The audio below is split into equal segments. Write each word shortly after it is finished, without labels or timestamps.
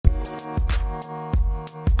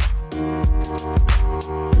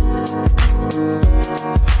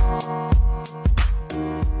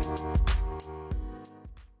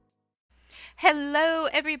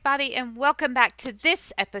everybody, and welcome back to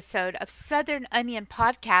this episode of Southern Onion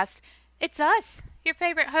Podcast. It's us, your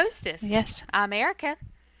favorite hostess. Yes. I'm Erica.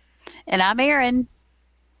 And I'm Erin.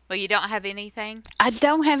 Well, you don't have anything? I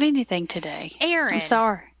don't have anything today. I'm Erin,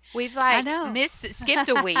 sorry. we've I like know. skipped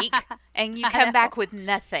a week, and you I come back know. with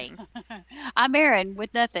nothing. I'm Erin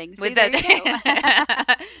with nothing. See, With there you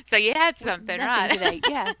that, go. so you had With something, nothing right? today.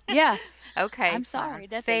 Yeah. Yeah. Okay, I'm fine. sorry.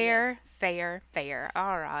 Nothing. Fair, Yes. fair, fair.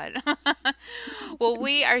 All right. Well,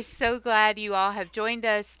 we are so glad you all have joined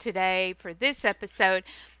us today for this episode.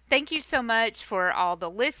 Thank you so much for all the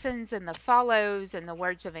listens and the follows and the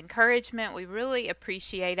words of encouragement. We really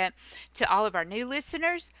appreciate it. To all of our new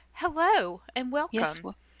listeners, hello and Yes. welcome.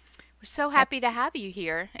 Well, We're so yep. happy to have you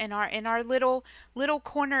here in our little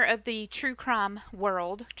corner of the true crime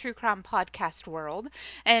world, true crime podcast world.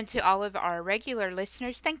 And to all of our regular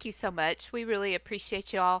listeners, thank you so much. We really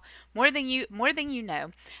appreciate you all more than you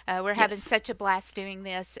know. We're having Yes. such a blast doing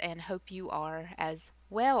this, and hope you are as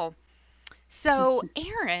well. So,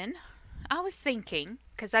 Aaron, I was thinking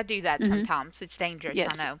because I do that Mm-hmm. sometimes. It's dangerous, I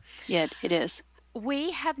Yes. know. Yeah, it is.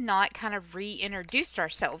 We have not kind of reintroduced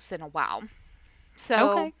ourselves in a while. So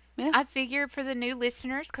Okay. Yeah. I figure for the new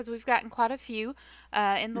listeners, because we've gotten quite a few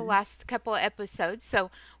in the Hmm. last couple of episodes,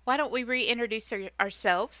 so why don't we reintroduce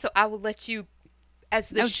ourselves? So I will let you, as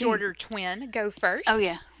the Oh, gee. shorter twin, go Oh, first.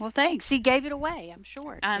 yeah. Well, thanks. He gave it away. I'm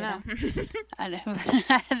short, I you know. know. I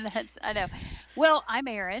know. I know. Well, I'm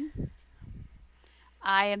Erin.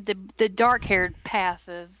 I am the dark haired path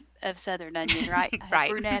of Southern Onion, right? I have Right.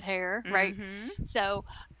 brunette hair, right? Mm-hmm. So,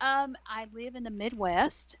 I live in the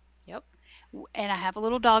Midwest, Yep. and I have a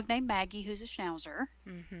little dog named Maggie who's a schnauzer,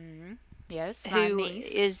 Mm-hmm. Yes, my who niece.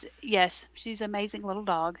 is, yes, she's an amazing little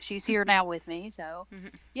dog. She's here now with me, so Mm-hmm.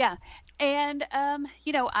 yeah. And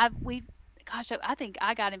gosh, I think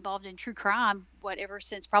I got involved in true crime ever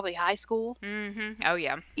since probably high school. Mm-hmm. Oh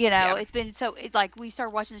yeah. You know, Yeah. it's been like we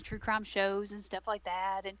started watching the true crime shows and stuff like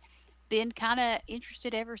that, and been kind of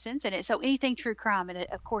interested ever since in it. So anything true crime, and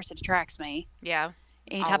of course it attracts me. Yeah.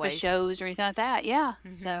 Any type of Always. shows or anything like that, yeah.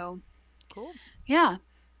 Mm-hmm. So Cool. yeah,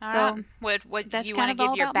 All right. so What that's you want kind to of give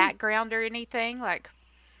all your about me. background or anything like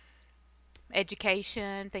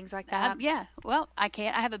education, things like that? Yeah, well, I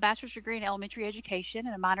can't. I have a bachelor's degree in elementary education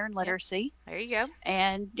and a minor in Yep. literacy, There you go.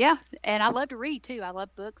 and yeah, and I love to read too. I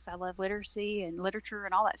love books. I love literacy and literature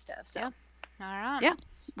and all that stuff. So Yep. All right. yeah,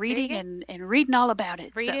 Very reading good. and reading all about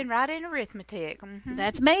it. So Reading, writing, arithmetic. Hmm.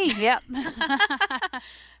 that's me. Yep.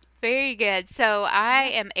 Very good. So I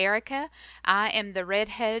am Erica. I am the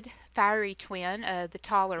redhead fiery twin, the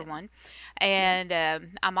taller Yep. one, Yep.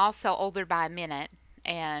 and I'm also older by a minute,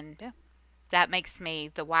 and Yeah. that makes me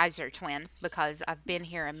the wiser twin because I've been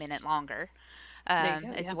here a minute longer. There you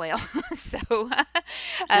go. As Yeah. well. So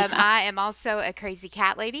I am also a crazy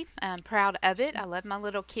cat lady. I'm proud of it. I love my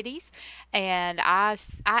little kitties, and I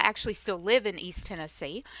actually still live in East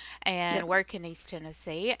Tennessee and Yep. work in East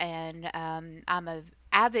Tennessee, and I'm a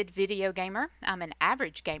avid video gamer. I'm an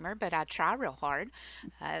average gamer, but I try real hard.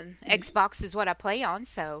 Mhm. Xbox is what I play on,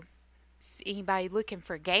 so if anybody looking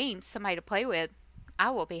for games, somebody to play with, I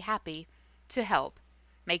will be happy to help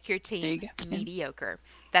make your There you team go. Yeah. mediocre.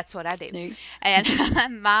 That's what I do. There you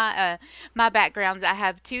And my backgrounds, I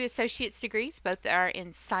have two associate's degrees. Both are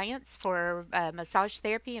in science for massage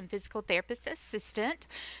therapy and physical therapist assistant.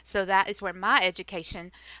 So that is where my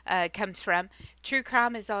education comes from. True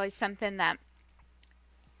crime is always something that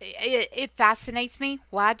it fascinates me.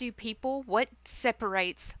 Why do people? What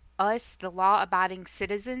separates us, the law-abiding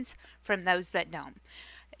citizens, from those that don't?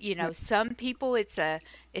 You know, Yep. some people it's a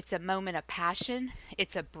moment of passion,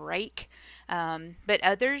 it's a break, but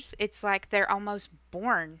others it's like they're almost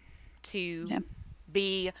born to Yep.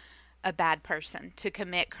 be a bad person, to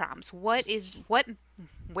commit crimes. Where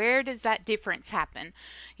does that difference happen?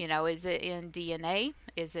 You know, is it in DNA?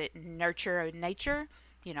 Is it nurture or nature?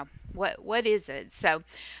 You know, what is it? So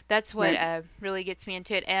that's what Right. really gets me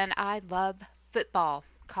into it, and I love football,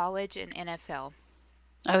 college and NFL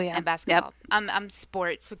Oh yeah. and Yep. basketball. I'm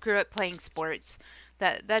sports. I grew up playing sports.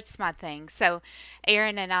 That's my thing. So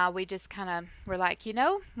Aaron and I, we just kind of were like,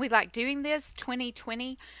 we like doing this.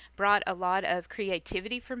 2020 brought a lot of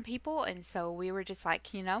creativity from people, and so we were just like,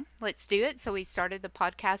 let's do it. So we started the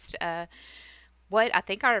podcast. What I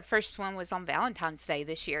think our first one was on Valentine's Day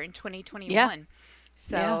this year in Yeah. 2021. Yeah.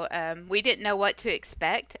 So we didn't know what to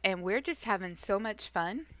expect, and we're just having so much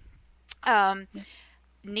fun. Um, Yep.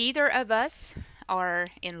 Neither of us are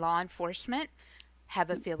in law enforcement, have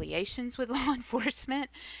affiliations with law enforcement.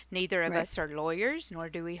 Neither of Right. us are lawyers, nor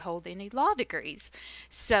do we hold any law degrees. Yep.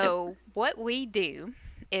 So, what we do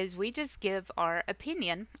is we just give our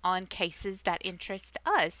opinion on cases that interest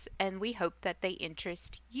us, and we hope that they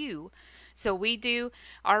interest you. So we do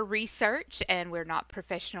our research, and we're not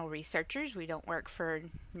professional researchers. We don't work for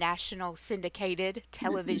national syndicated Mm-mm.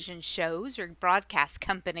 television shows or broadcast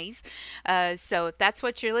companies. So if that's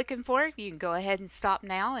what you're looking for, you can go ahead and stop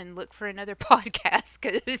now and look for another podcast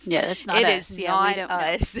because Yeah, that's not it is us. Yeah, we not don't know.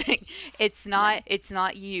 us. It's not. No. It's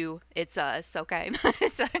not you. It's us. Okay.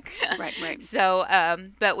 so, Right,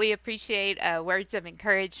 right. but we appreciate words of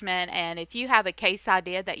encouragement, and if you have a case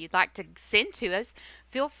idea that you'd like to send to us,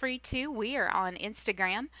 feel free to. We are on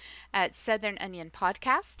Instagram at Southern Onion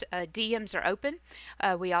Podcast. DMs are open.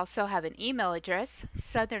 We also have an email address,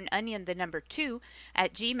 Southern Onion, the number two,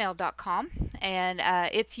 at gmail.com. And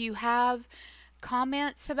if you have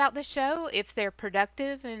comments about the show, if they're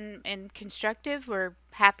productive and constructive, we're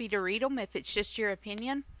happy to read them. If it's just your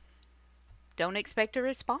opinion, don't expect a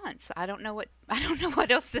response. I don't know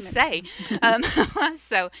what else to No. say. Um,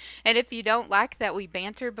 so, and if you don't like that we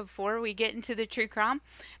banter before we get into the true crime,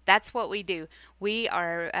 that's what we do. We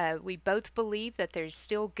both believe that there's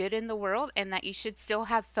still good in the world and that you should still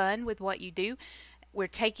have fun with what you do. We're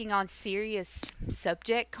taking on serious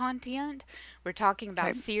subject content. We're talking about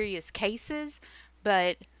Okay. serious cases,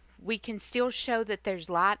 but we can still show that there's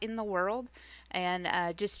light in the world. And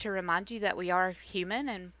just to remind you that we are human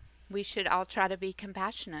and we should all try to be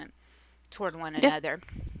compassionate toward one Yeah. another,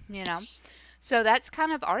 you know? So that's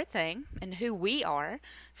kind of our thing and who we are.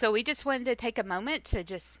 So we just wanted to take a moment to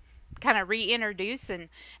just kind of reintroduce and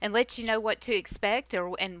let you know what to expect.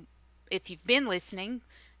 And if you've been listening,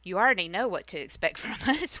 you already know what to expect from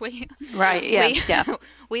us. Right. Yeah. We Yeah.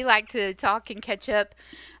 we like to talk and catch up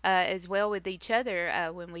as well with each other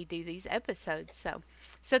when we do these episodes.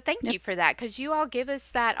 So thank Yep. you for that because you all give us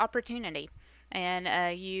that opportunity.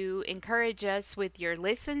 And you encourage us with your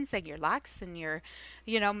listens and your likes and your,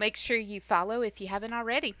 make sure you follow if you haven't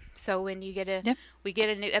already. So when Yep. we get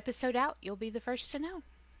a new episode out, you'll be the first to know.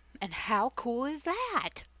 And how cool is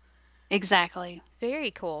that? Exactly.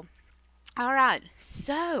 Very cool. All right.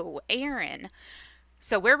 So, Aaron,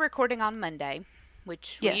 so we're recording on Monday,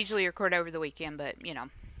 which we Yes. usually record over the weekend, but Yeah.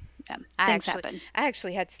 I Things actually happen. I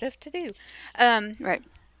actually had stuff to do. Um, Right.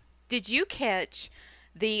 did you catch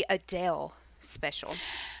the Adele special?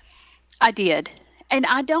 I did. And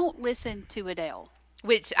I don't listen to Adele.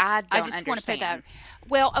 Which I I don't just want to put that. understand.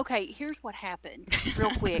 Well, okay, here's what happened real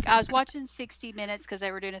quick. I was watching 60 Minutes because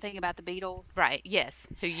they were doing a thing about the Beatles Right, yes,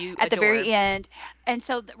 who you at the adore. very end. And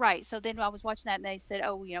so, right. So then I was watching that and they said,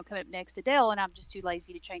 oh, coming up next Adele. And I'm just too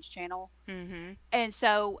lazy to change channel. Mhm. And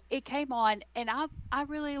so it came on and I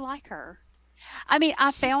really like her. I mean, I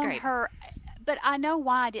She's found great. her, but I know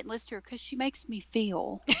why I didn't listen to her because she makes me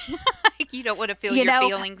feel. You don't want to feel You your know,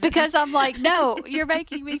 feelings. because I'm like, no, you're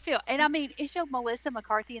making me feel. And I mean, it showed Melissa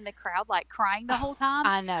McCarthy in the crowd like crying the whole time.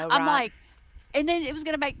 I know, I'm right? like, and then it was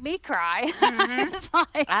gonna make me cry. Mhm. It's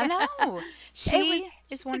like I know. it was She is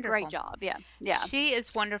just a great wonderful. job. Yeah, yeah. She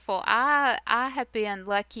is wonderful. I have been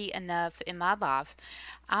lucky enough in my life.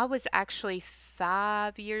 I was actually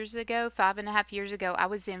 5 years ago, 5.5 years ago, I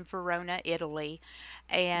was in Verona, Italy,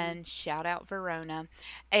 Mm, and shout out Verona.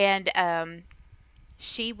 And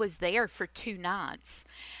she was there for 2 nights,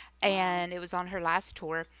 wow. and it was on her last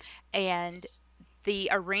tour. And the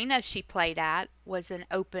arena she played at was an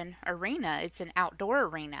open arena, it's an outdoor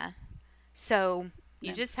arena. So you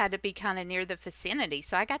Yeah, just had to be kind of near the vicinity.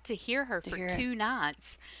 So I got to hear her to for hear it. 2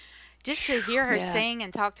 nights. Just to hear her Yeah, sing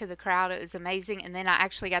and talk to the crowd, it was amazing. And then I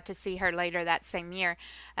actually got to see her later that same year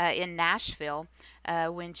in Nashville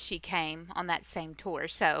when she came on that same tour.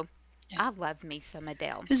 So yeah. I love me some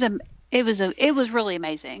Adele. It was it was really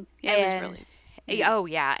amazing. Yeah, it was And really neat. oh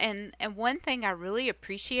yeah, and one thing I really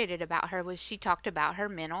appreciated about her was she talked about her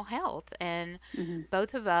mental health, and Hmm.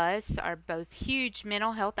 both of us are both huge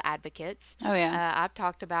mental health advocates. Oh yeah. I've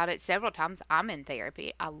talked about it several times. I'm in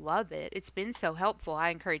therapy. I love it. It's been so helpful. I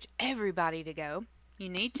encourage everybody to go. You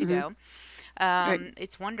need to Hmm. go. Right.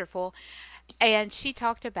 It's wonderful. And she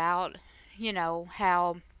talked about,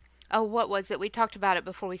 how, oh, what was it? We talked about it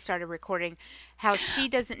before we started recording, how she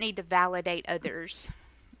doesn't need to validate others'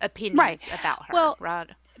 Right. opinions about her, Well, right?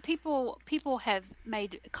 people have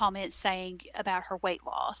made comments saying about her weight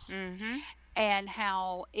loss Mm-hmm. and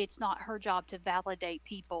how it's not her job to validate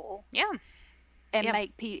people Yeah. and Yep.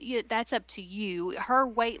 make people. That's up to you. Her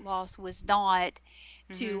weight loss was not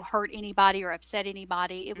Mm-hmm. to hurt anybody or upset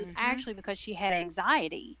anybody. It was Mm-hmm. actually because she had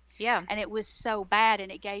anxiety Yeah. and it was so bad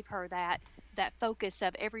and it gave her that focus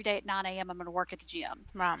of every day at 9 a.m. I'm going to work at the gym.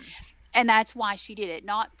 Right. And that's why she did it,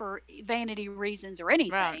 not for vanity reasons or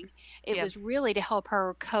Right. anything. It Yeah. was really to help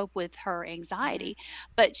her cope with her Mhm. anxiety.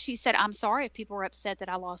 But she said, "I'm sorry if people were upset that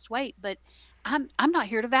I lost weight, but I'm not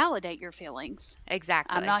here to validate your feelings.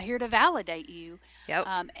 I'm Exactly. not here to validate you." Yep.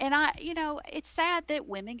 And I, it's sad that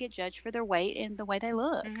women get judged for their weight and the way they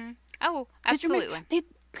look. Mhm. Oh, Because remember, absolutely.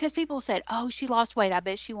 because people said, "Oh, she lost weight. I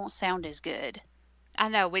bet she won't sound as good." I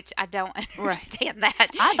know, which I don't Right. understand that.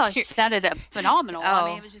 I thought she sounded phenomenal. I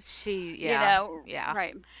mean, it Oh, was just, yeah, yeah.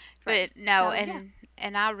 right, right. But no, So yeah,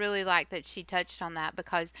 and I really like that she touched on that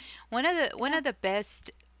because one yeah, of the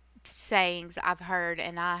best sayings I've heard,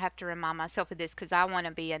 and I have to remind myself of this because I want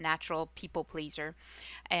to be a natural people pleaser,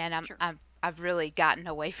 and sure. I've really gotten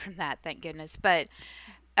away from that, thank goodness. But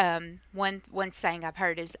one saying I've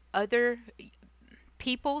heard is other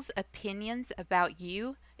people's opinions about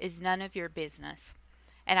you is none of your business,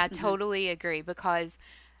 and I Hmm. totally agree because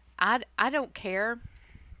I don't care,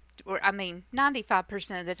 or I mean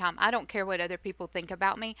 95% of the time I don't care what other people think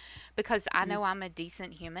about me because I Hmm. know I'm a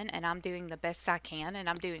decent human and I'm doing the best I can and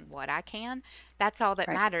I'm doing what I can. That's all that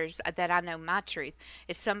Right, matters, that I know my truth.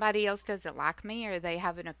 If somebody else doesn't like me or they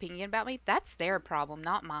have an opinion about me, that's their problem,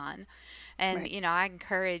 not mine. And right, I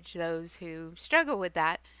encourage those who struggle with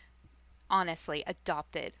that, honestly,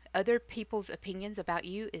 adopt it. Other people's opinions about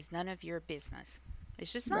you is none of your business.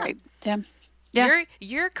 It's just not. right. Yeah, yeah,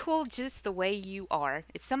 You're cool just the way you are.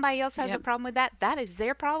 If somebody else has a yep, problem with that, that is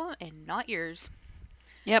their problem and not yours.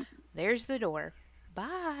 yep. There's the door.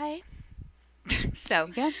 Bye. There So,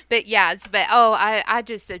 you go. but yeah, but oh, I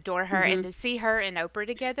just adore her, and Hmm. to see her and Oprah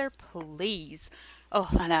together, please. Oh,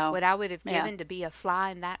 I know. what I would have Yeah, given to be a fly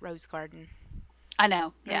in that rose garden. I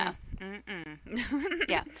know. Yeah, Mm, mm.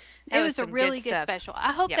 yeah. That It was was a some good really good stuff. special.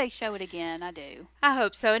 I hope Yep. they show it again. I do. I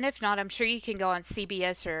hope so. And if not, I'm sure you can go on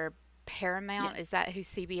CBS or Yeah, Paramount. Is that who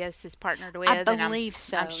CBS is partnered I with? And believe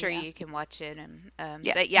I'm so. sure Yeah, you can watch it. And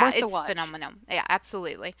yeah. but yeah, Worth the it's watch. phenomenal. Yeah,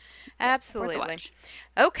 absolutely, Yep, worth the absolutely. watch.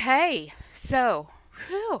 Okay, so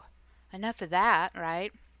whew, enough of that,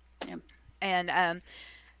 right? Yeah. And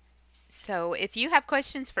so if you have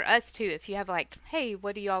questions for us too, if you have like, hey,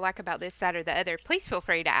 what do y'all like about this, that, or the other, please feel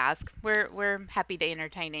free to ask. We're happy to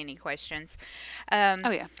entertain any questions. Um,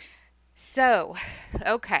 Oh yeah, So,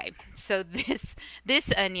 okay. So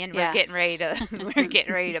this onion we're yeah. getting ready to we're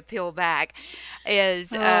getting ready to peel back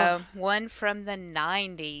is Oh one from the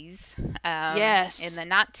 90s, in yes. the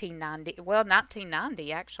 1990, well,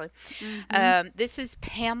 1990 actually. Hmm. This is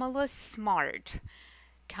Pamela Smart.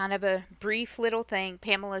 Kind of a brief little thing.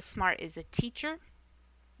 Pamela Smart is a teacher.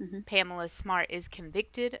 Hmm. Pamela Smart is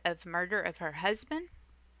convicted of murder of her husband,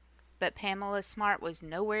 but Pamela Smart was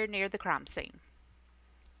nowhere near the crime scene.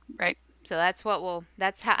 Right. So that's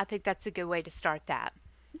how I think that's a good way to start that.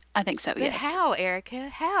 I think so. But Yes. how, Erica?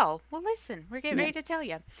 How? Well, listen, we're getting ready Yep. to tell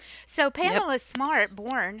you. So, Yep. Pamela Smart,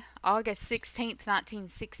 born August 16th,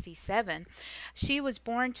 1967, she was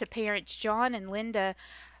born to parents John and Linda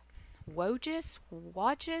Wojcik.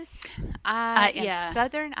 I am Yeah.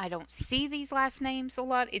 Southern. I don't see these last names a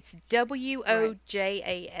lot. It's Right.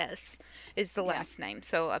 Wojas is the Yeah. last name.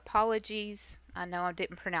 So, apologies. I know I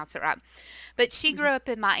didn't pronounce it right. But she grew Hmm. up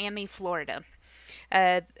in Miami, Florida.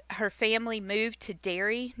 Uh, Her family moved to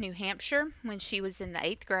Derry, New Hampshire when she was in the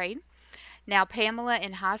eighth grade. Now, Pamela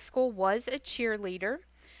in high school was a cheerleader.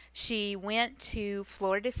 She went to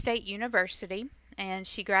Florida State University and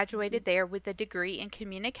she Hmm. graduated there with a degree in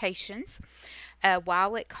communications.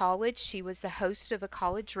 While at college, she was the host of a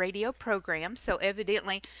college radio program. So,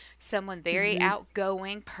 evidently, someone very Hmm.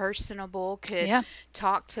 outgoing, personable, could Yeah.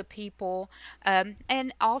 talk to people.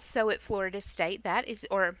 And also at Florida State, that is,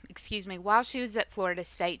 or excuse me, while she was at Florida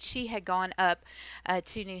State, she had gone up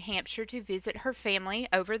to New Hampshire to visit her family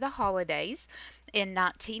over the holidays in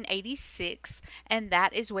 1986, and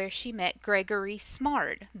that is where she met Gregory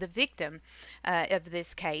Smart, the victim of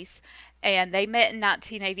this case. And they met in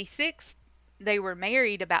 1986. They were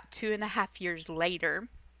married about 2.5 years later.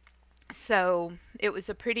 So it was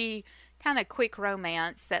a pretty kind of quick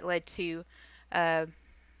romance that led to uh,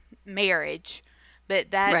 marriage.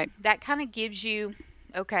 But Right. that kind of gives you,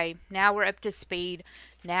 okay, now we're up to speed.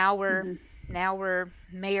 Now we're Hmm. now we're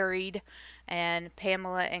married, and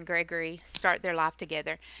Pamela and Gregory start their life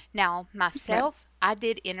together. Now Right. myself, I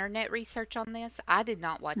did internet research on this. I did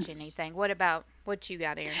not watch anything. What about what you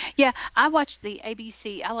got, Aaron? Yeah. I watched the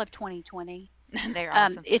ABC. I love 2020. They're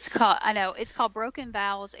awesome. It's called. I know it's called Broken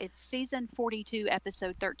Vows. It's season 42,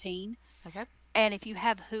 episode 13. Okay. And if you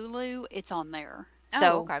have Hulu, it's on there.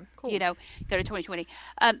 Oh, So, okay. you Cool. know, go to 2020.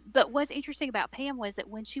 But what's interesting about Pam was that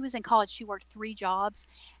when she was in college, she worked three jobs,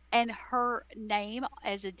 and her name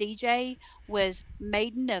as a DJ was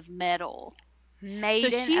Maiden of Metal. So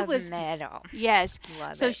Maiden she of was metal. yes.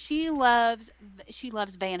 Love So it. she loves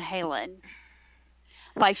Van Halen.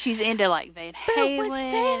 Like she's into like Van But was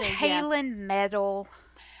Halen Van and yeah. Halen metal?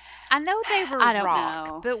 I know they were I don't rock,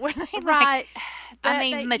 know. but were they like, Right. I But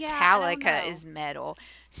mean, they yeah, I don't Metallica know. is metal.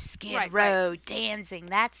 Skid Right, right. Row, Dancing,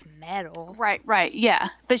 that's metal. Right, right. Yeah.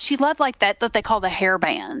 But she loved like that they call the hair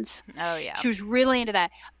bands. Oh, yeah. She was really into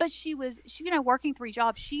that. But she working 3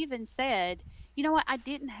 jobs. She even said, "You know what? I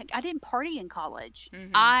didn't party in college.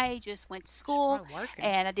 Mm-hmm. I just went to She's school probably working.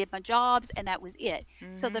 and I did my jobs and that was it."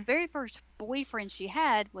 So the Mm-hmm. very first boyfriend she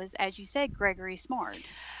had was, as you said, Gregory Smart.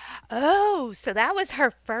 Oh, so that was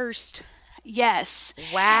her first. Yes.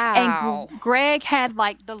 And Wow. Greg had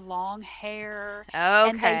like the long hair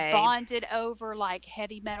and they Okay. bonded over like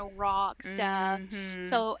heavy metal rock stuff. Mm-hmm.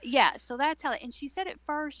 So, yeah, so that's how and she said at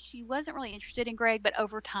first she wasn't really interested in Greg, but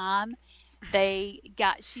over time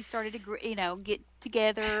she started to get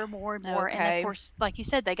together more and more and of Okay. course like you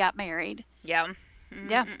said they got married. Yeah.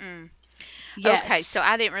 Yeah. Mm-mm-mm. Okay, so Yes.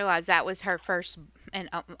 I didn't realize that was her first and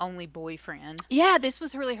only boyfriend. Yeah, this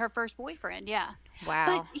was really her first boyfriend, yeah. But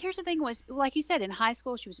Wow. here's the thing was, like you said, in high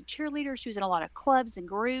school, she was a cheerleader. She was in a lot of clubs and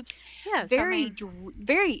groups. Yes, I mean,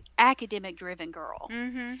 Very academic driven girl,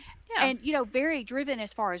 mm-hmm. Yeah. and very driven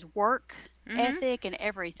as far as work Mm-hmm. ethic and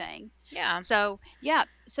everything. Yeah. So yeah,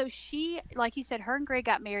 so she, like you said, her and Greg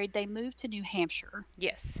got married. They moved to New Hampshire.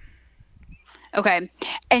 Yes. Okay,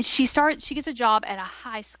 and she gets a job at a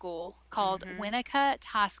high school called Mm-hmm. Winnicott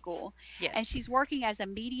High School, and Yes. she's working as a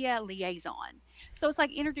media liaison. So it's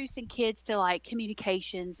like introducing kids to like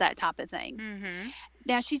communications, that type of thing. Mm-hmm.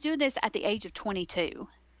 Now she's doing this at the age of 22.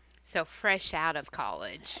 So fresh out of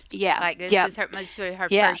college. Yeah. Like this Yep. is her must be her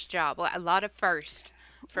Yeah. first job. A lot of first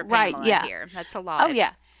for Right. Pamela Yeah. here. That's a Oh lot.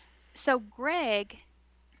 yeah. So Greg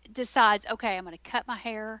decides, okay, I'm going to cut my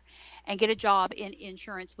hair and get a job in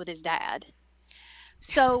insurance with his dad.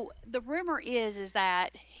 So the rumor is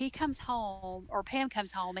that he comes home or Pam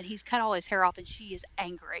comes home and he's cut all his hair off and she is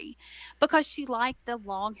angry because she liked the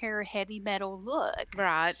long hair heavy metal look.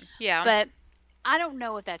 Right. Yeah. But I don't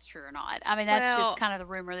know if that's true or not. I mean, that's just Well, kind of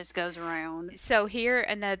the rumor that goes around. so here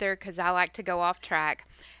another because I like to go off track.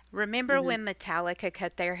 Remember Hmm. when Metallica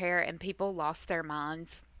cut their hair and people lost their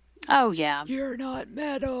minds? Oh yeah. You're not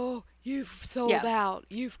metal. You've sold Yeah. out.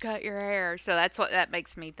 You've cut your hair. So that's what that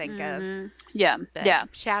makes me think of. Yeah. But Yeah.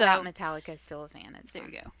 shout out So Metallica, still a fan. It's there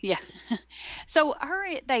you fun. go. Yeah. So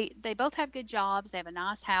they both have good jobs. They have a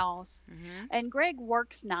nice house, Mm-hmm. and Greg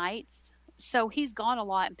works nights, so he's gone a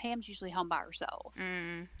lot, and Pam's usually home by herself.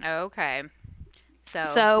 Mm, okay. So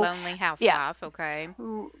So lonely yeah, housewife. Okay.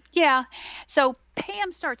 yeah. So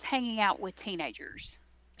Pam starts hanging out with teenagers.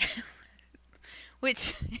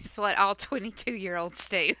 Which is what all 22-year-olds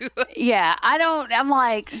do. Yeah, I don't. I'm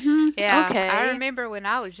like, Yeah, I okay. remember when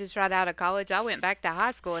I was just right out of college, I went back to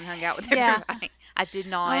high school and hung out with Yeah, everybody. I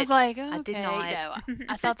did I was not. like, I did okay. not. No,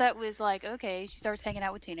 I thought that was like, okay. She starts hanging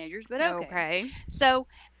out with teenagers, but okay. Okay. So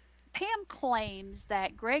Pam claims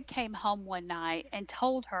that Greg came home one night and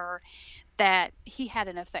told her that he had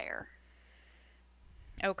an affair.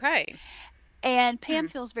 Okay. And Pam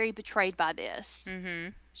Hmm. feels very betrayed by this.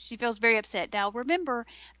 Mhm. She feels very upset. Now, remember,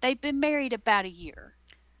 they've been married about a year.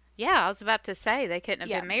 Yeah, I was about to say they couldn't have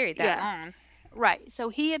Yeah, been married that yeah, long. right. So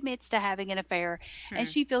he admits to having an affair, and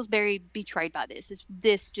Hmm. she feels very betrayed by this.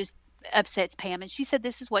 This just upsets Pam, and she said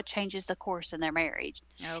this is what changes the course in their marriage.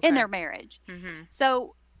 In Okay. their marriage. Mhm.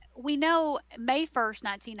 So we know May 1st,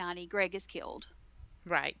 1990, Greg is killed.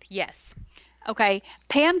 Right. Yes. Okay,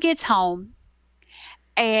 Pam gets home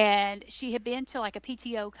and she had been to like a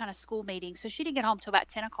PTO kind of school meeting, so she didn't get home till about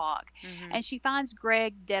 10 o'clock, Mhm. and she finds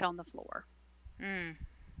Greg dead on the floor. Mm.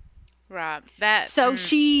 Right. That. So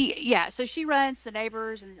she runs to the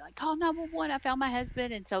neighbors and they're like, call 911. I found my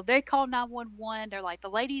husband. And so they call 911. They're like, the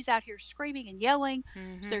lady's out here screaming and yelling. So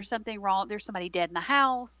Mhm. there's something wrong. There's somebody dead in the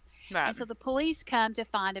house. Right. And so the police come to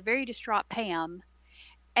find a very distraught Pam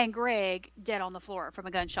and Greg dead on the floor from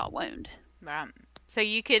a gunshot wound. Right. So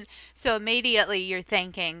you could. So immediately you're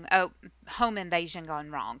thinking, oh, home invasion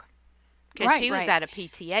gone wrong, because Right, she was right, at a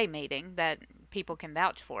PTA meeting that people can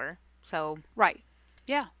vouch for. So. right.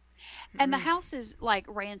 Yeah. And the Mm. house is like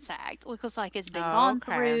ransacked. Looks like it's been Oh, gone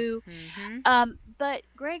okay. through. Mhm. But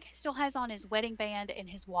Greg still has on his wedding band and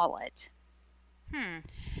his wallet. Hmm.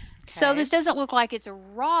 So Okay. this doesn't look like it's a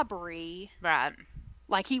robbery. Right.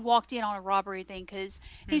 Like he walked in on a robbery thing because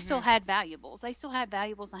he still Mhm. had valuables. They still had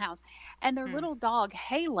valuables in the house. And their Hmm. little dog,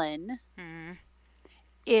 Halen, Hmm.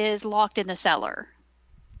 is locked in the cellar.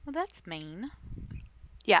 Well, that's mean.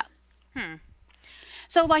 Yeah. Hmm.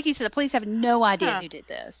 So, like you said, the police have no idea Huh. who did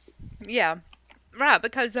this. Yeah. Right.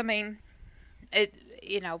 Because I mean, it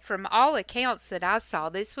from all accounts that I saw,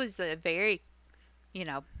 this was a very, you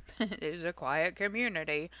know, it was a quiet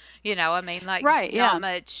community. I mean, like Right, not yeah.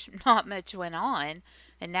 much, not much went on,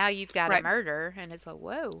 and now you've got a Right. murder, and it's like,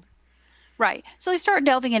 whoa. Right. So they start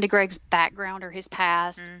delving into Greg's background or his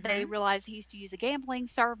past. They Mm-hmm. realize he used to use a gambling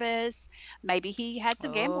service. Maybe he had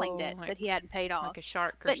some gambling Oh, debts that he hadn't paid like off. a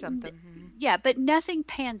shark or But something. yeah, but nothing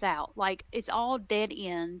pans out. Like it's all dead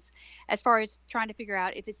ends as far as trying to figure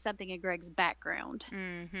out if it's something in Greg's background.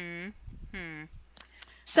 Mm-hmm. Hmm.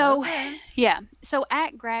 So, Okay. yeah. So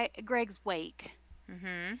at Greg's wake,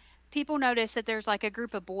 Mm-hmm. people notice that there's like a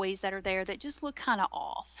group of boys that are there that just look kind of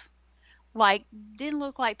off. Like didn't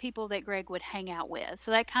look like people that Greg would hang out with.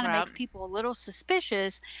 So that kind of Right. makes people a little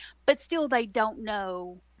suspicious, but still they don't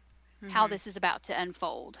know how Mm-hmm. this is about to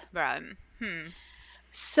unfold. Right. Hmm.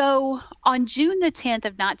 So on June the 10th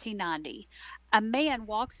of 1990, a man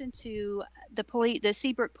walks into the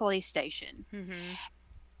Seabrook police station Mm-hmm.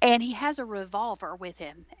 and he has a revolver with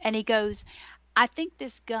him and he goes, "I think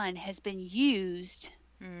this gun has been used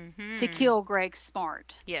to Mm-hmm. kill Greg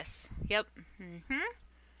Smart." Yes. Yep. Mm-hmm.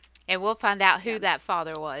 And we'll find out Yeah. who that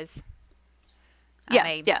father was. I Yeah,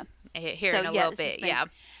 mean, yeah. here So in a yeah, little this is bit. me. Yeah.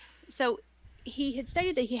 So he had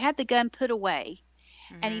stated that he had the gun put away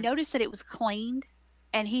and he Mm-hmm. noticed that it was cleaned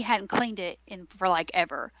and he hadn't cleaned it in for like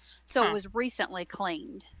ever. So it Huh. was recently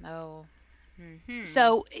cleaned. Oh. Mm-hmm.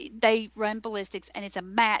 So they run ballistics and it's a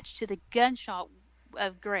match to the gunshot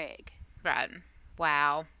of Greg. Right.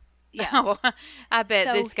 Wow. Yeah. Oh, I bet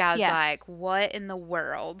So this guy's yeah. like, what in the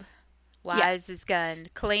world? Yeah. Why is this gun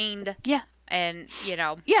cleaned Yeah. and,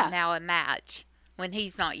 Yeah. now a match when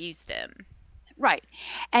he's not used it? Right.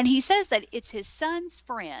 And he says that it's his son's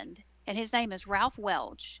friend and his name is Ralph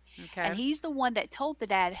Welch and Okay. he's the one that told the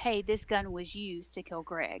dad, "Hey, this gun was used to kill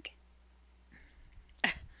Greg."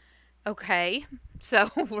 Okay. So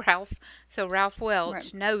Ralph Right.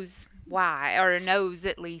 Welch knows why, or knows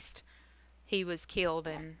at least he was killed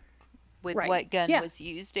and with Right. what gun Yeah. was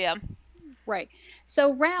used. Yeah. Right.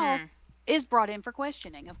 So Ralph Hmm. is brought in for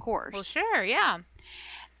questioning, of Well, course. sure. Yeah.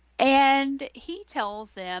 And he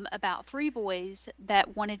tells them about three boys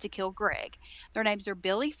that wanted to kill Greg. Their names are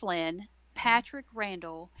Billy Flynn, Patrick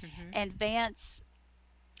Randall, Mm-hmm. and Vance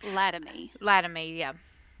Latomy. Lie to me. Yeah.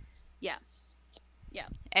 Yeah. Yeah.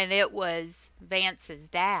 And it was Vance's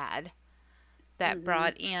dad that Hmm.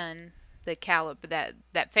 brought in the caliber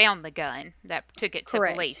that found the gun that took it to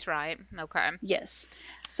Correct. police, right? Okay. Yes.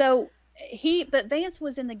 So but Vance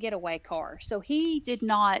was in the getaway car. So he did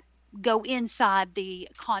not go inside the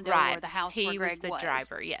condo Right. or the house where He was Greg the was.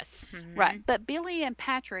 driver. Yes. Mm-hmm. Right. But Billy and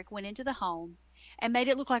Patrick went into the home and made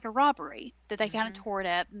it look like a robbery that they kind of Mm-hmm. tore it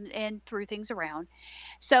up and threw things around.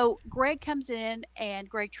 So Greg comes in and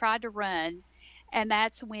Greg tried to run, and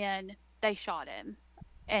that's when they shot him.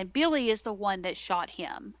 And Billy is the one that shot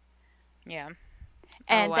him. Yeah. Oh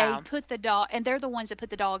And they wow. put the dog, and they're the ones that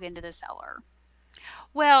put the dog into the cellar.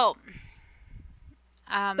 Well,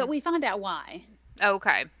 But um, we find out why.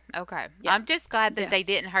 okay. Okay. Yeah. I'm just glad that Yeah. they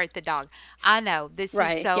didn't hurt the dog. I know this is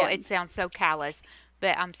Right. so Yeah. it sounds so callous,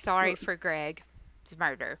 but I'm sorry R- for Greg's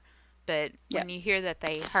murder. But Yeah. when you hear that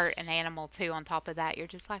they hurt an animal too on top of that, you're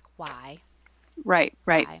just like, why? Right.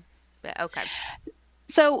 Right. Why? But okay.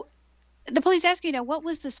 So the police ask, what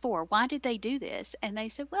was this for? Why did they do this? And they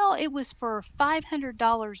said, well, it was for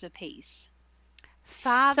 $500 a piece.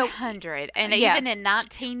 So, 500. And yeah. even in Hmm.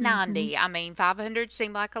 1990, I mean, 500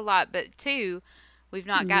 seemed like a lot, but two, we've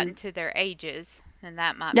not Hmm. gotten to their ages, and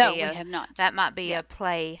that might No, be we a have not. that might be Yeah. a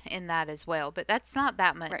play in that as well. But that's not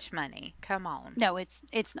that Right. much money. Come on. No, it's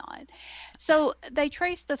not. So they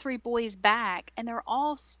trace the three boys back, and they're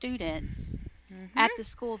all students at Mhm. the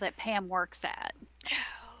school that Pam works at.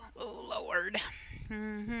 Oh Lord.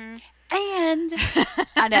 Mhm. And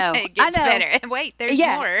I It gets know, better. Wait, there's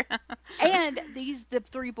yeah. more. And the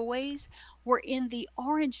three boys were in the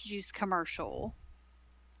orange juice commercial.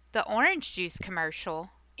 The orange juice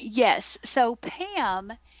commercial. Yes. So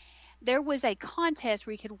Pam, there was a contest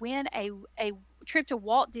where you could win a trip to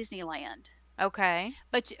Walt Disneyland. Okay.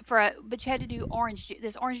 But you had to do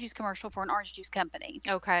this orange juice commercial for an orange juice company.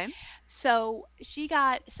 Okay. So she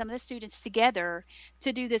got some of the students together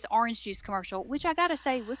to do this orange juice commercial, which I gotta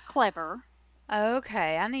say was clever.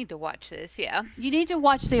 Okay. I need to watch this. Yeah. You need to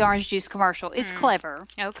watch the orange juice commercial. It's Hmm. clever.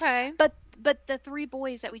 Okay. But the three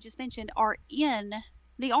boys that we just mentioned are in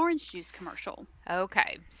the orange juice commercial.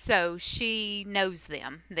 Okay, so she knows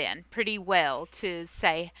them then pretty well to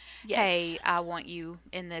say, Yes. hey, I want you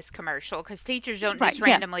in this commercial. Because teachers don't Right. just Yeah.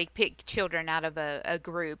 randomly pick children out of a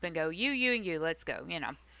group and go, you, and you, let's go.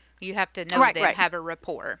 You have to know Right. them, Right. have a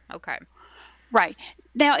rapport. Okay. Right.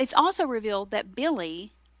 Now it's also revealed that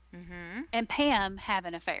Billy Mhm. and Pam have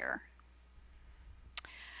an affair.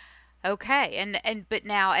 Okay. But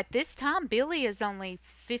now at this time Billy is only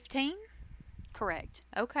 15? Correct.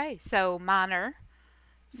 Okay. So minor.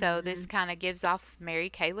 So this Hmm. kind of gives off Mary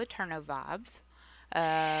Kay Letourneau vibes.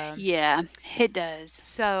 Um Yeah, it does.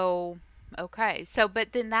 so okay. So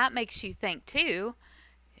but then that makes you think too.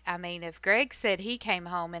 I mean, if Greg said he came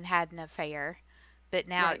home and had an affair, but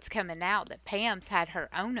now Right. it's coming out that Pam's had her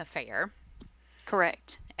own affair,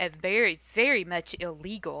 Correct. a very, very much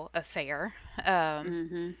illegal affair. Um,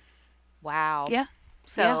 Hmm. wow. Yeah. Yeah.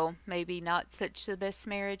 So maybe not such the best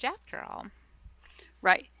marriage after all.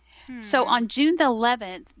 Right. So Hmm. on June the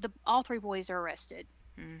 11th, all three boys are arrested,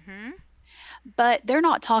 Mm-hmm. but they're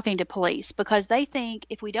not talking to police because they think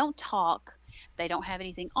if we don't talk, they don't have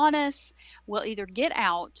anything on us. We'll either get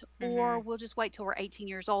out or Mm-hmm. we'll just wait till we're 18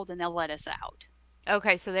 years old and they'll let us out.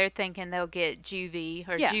 Okay, so they're thinking they'll get juvie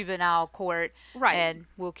or Yeah. juvenile court Right. and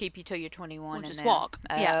we'll keep you till you're We'll 21 and just then. walk.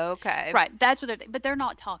 Yeah. Okay. Right. That's what but they're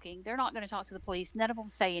not talking. They're not going to talk to the police. None of them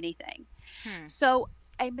say anything. Hmm. So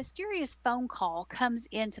a mysterious phone call comes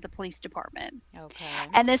into the police department. Okay.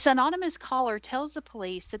 And this anonymous caller tells the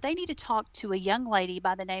police that they need to talk to a young lady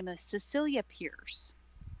by the name of Cecilia Pierce.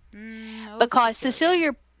 Oh, Because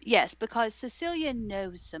Cecilia. Cecilia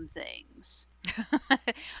knows some things.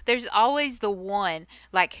 There's always the one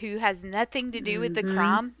like who has nothing to do with the Mhm.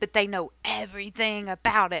 crime, but they know everything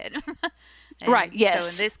about it. Right, And so in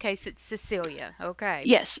yes. this case, it's Cecilia. Okay.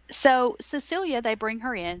 Yes. So Cecilia, they bring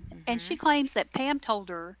her in and she Mhm. claims that Pam told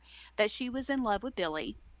her that she was in love with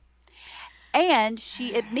Billy. And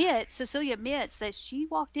Cecilia admits that she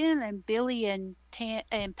walked in and Billy and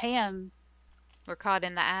Pam, We're caught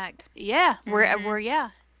in the act. yeah, Mhm.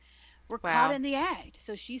 were caught Wow. in the act.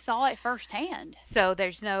 So she saw it firsthand. So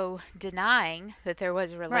there's no denying that there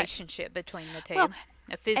was a Right. relationship between the Well, two,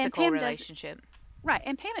 a and physical Pam does relationship. right,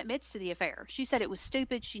 and Pam admits to the affair. She said it was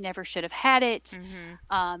stupid. She never should have had it.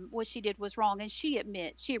 Mhm. What she did was wrong, and she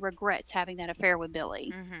regrets having that affair with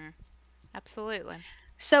Billy. Mhm. Absolutely.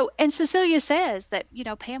 So, and Cecilia says that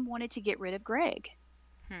Pam wanted to get rid of Greg.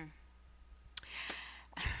 Hmm.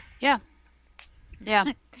 Yeah,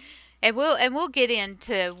 yeah. And we'll get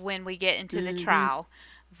into when we get into the Hmm. trial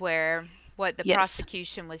where what the Yes.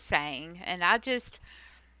 prosecution was saying. And I just,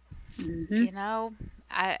 Hmm. you know,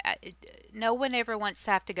 I no one ever wants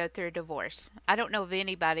to have to go through a divorce. I don't know of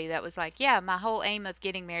anybody that was like, yeah, my whole aim of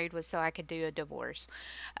getting married was so I could do a divorce.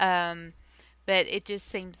 Um, but it just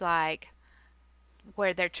seems like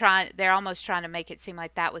where they're almost trying to make it seem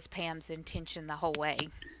like that was Pam's intention the whole way.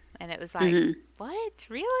 And it was like, Hmm. what?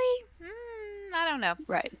 Really? I don't know.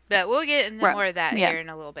 Right, But we'll get into right. more of that Yeah, here in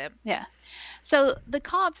a little bit. yeah. So the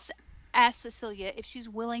cops ask Cecilia if she's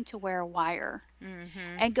willing to wear a wire Mhm.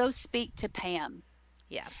 and go speak to Pam.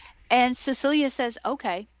 Yeah. And Cecilia says,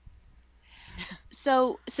 okay.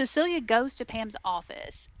 So Cecilia goes to Pam's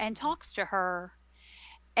office and talks to her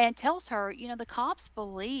and tells her, the cops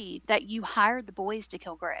believe that you hired the boys to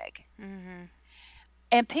kill Greg. Mhm.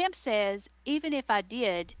 And Pam says, even if I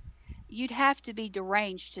did, you'd have to be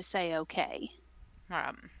deranged to say okay.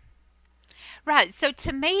 Right. Right. So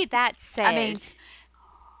to me that I mean, says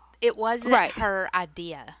it wasn't right. her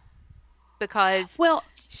idea because Well,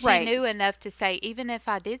 she right. knew enough to say even if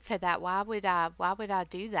I did say that why would I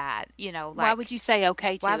do that? Why would Like you say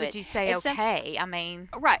okay why to would it? you say If some okay? I mean,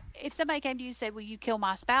 right, if somebody came to you and said, "Will you kill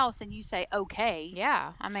my spouse?" and you say okay,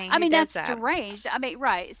 yeah. I mean, I who mean does that's that? deranged. I mean,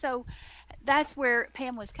 right. So that's where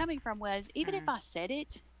Pam was coming from was even if Mm. I said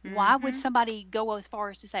it, why would Mhm. somebody go as far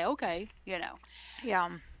as to say okay,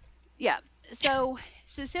 Yeah. Yeah. So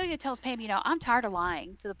Cecilia tells Pam, I'm tired of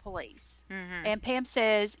lying to the police. Mhm. And Pam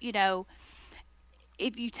says,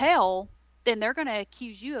 if you tell, then they're going to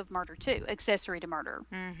accuse you of murder too, accessory to murder.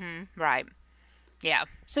 Mhm. Right. Yeah.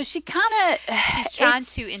 So she kind of, She's trying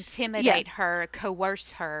it's, to yeah, intimidate her,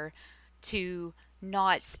 coerce her to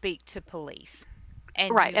not speak to police.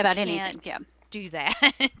 And right, you about anything. can't Yeah. do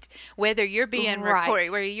that. Whether you're being recorded,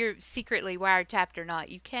 Right. whether you're secretly wiretapped or not,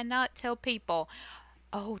 you cannot tell people,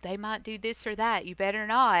 oh, they might do this or that. You better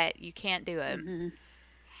not. You can't do it. Hmm.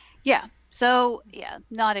 Yeah. So, yeah,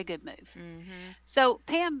 not a good move. Hmm. So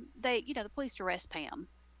Pam, the police arrest Pam.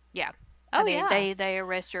 Yeah. I Oh, mean, yeah. they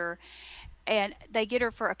arrest her and they get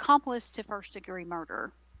her for accomplice to first degree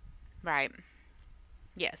murder. Right.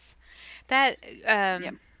 Yes. That,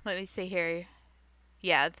 Yep. let me see here.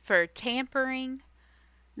 Yeah, for tampering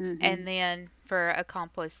Hmm. and then for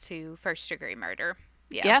accomplice to first degree murder.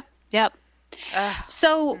 Yeah. Yeah. Yep. Ugh.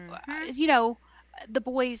 So, Mhm. the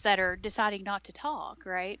boys that are deciding not to talk,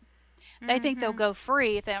 right? They think they'll Mhm. go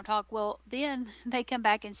free if they don't talk. Well, then they come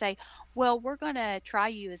back and say, well, we're going to try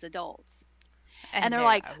you as adults. And And they're they're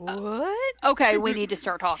like, like, what? okay, we need to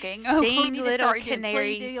start talking. We Sing need to little start doing plea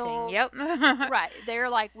canary sing. deals. Yep. Right. They're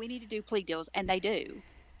like, we need to do plea deals. And they do.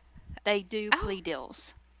 They do Oh, plea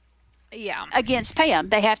deals yeah. against Pam.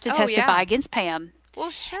 They have to Oh, testify yeah. against Pam.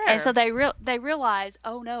 Well, And so sure. they realize,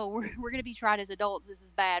 oh no, we're going to be tried as adults. This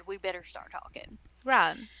is bad. We better start talking.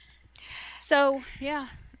 Right. So, yeah.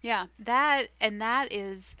 Yeah. That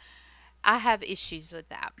is, I have issues with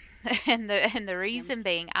that. And the Yeah. reason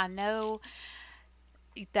being, I know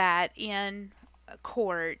that in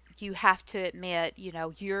court you have to admit,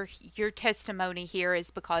 your testimony here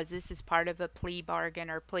is because this is part of a plea bargain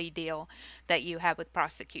or plea deal that you have with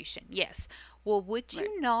prosecution. Yes. Well, would Right.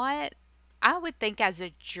 you not? I would think as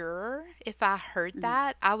a juror, if I heard Mhm.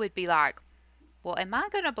 that, I would be like, well, am I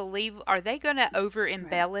going to believe, are they going to over Right.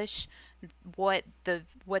 embellish what the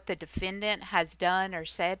defendant has done or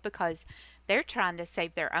said, because they're trying to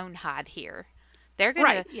save their own hide here. They're going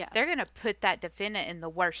Right. to Yeah. they're going to put that defendant in the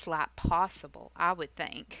worst light possible, I would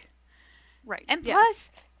think. Right. And Yeah. plus,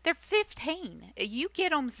 they're 15. You get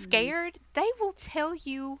them Mhm. scared, they will tell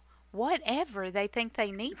you whatever they think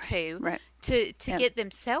they need Right. to Right. to Yeah. get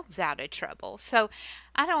themselves out of trouble. So,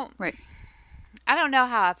 I don't Right. I don't know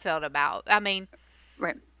how I felt about. I mean,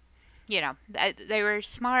 Right. they were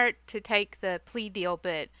smart to take the plea deal,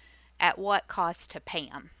 but at what cost to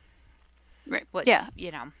Pam? Right. What's Yeah.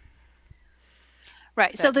 you know,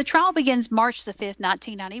 Right. So but the trial begins March 5th,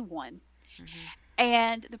 1991. mhm,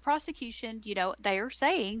 And the prosecution, they are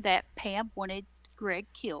saying that Pam wanted Greg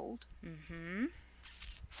killed mhm,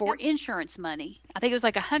 for yep. insurance money. I think it was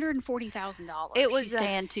like It $140,000 she was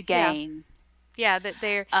stand to yeah, gain. yeah. That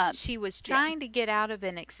there, Um, she was yeah. trying to get out of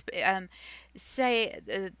say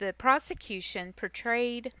the prosecution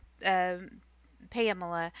portrayed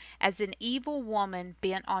Pamela as an evil woman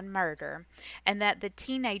bent on murder, and that the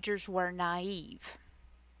teenagers were naive.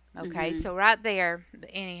 Okay, Hmm. so right there,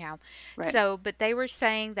 anyhow. Right. So, but they were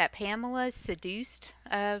saying that Pamela seduced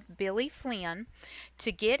Billy Flynn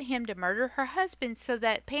to get him to murder her husband so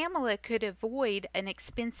that Pamela could avoid an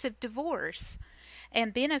expensive divorce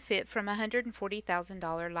and benefit from a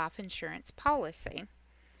 $140,000 life insurance policy.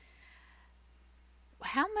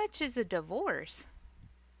 How much is a divorce?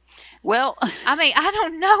 Well, I mean, I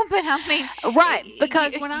don't know, but I mean, right.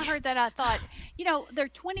 Because when I heard that, I thought, they're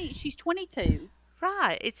 20, she's 22,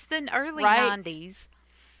 right, it's the early right? 90s.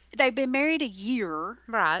 They've been married a year.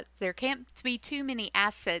 Right. There can't be too many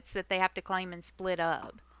assets that they have to claim and split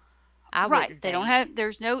up. I Right. wouldn't They don't think. have,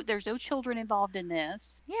 there's no children involved in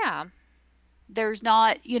this. Yeah. There's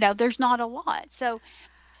not, there's not a lot. So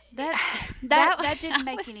That that that that I didn't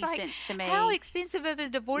make was any like, sense to how me. expensive of a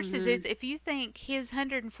divorce is Hmm. this if you think his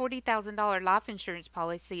 $140,000 life insurance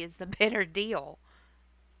policy is the better deal?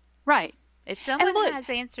 Right. If And someone look, has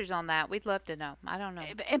answers on that, we'd love to know. I don't know.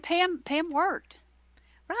 and Pam worked.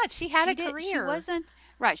 Right, she had a She did. She career. wasn't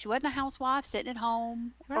right. She wasn't a housewife sitting at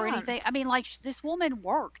home or Right. anything. I mean, like this woman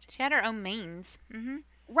worked. She had her own means. Mhm.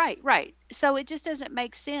 Right. Right. So it just doesn't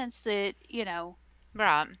make sense that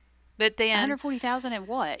Right. But then 140,000 and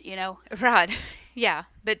what right. Yeah,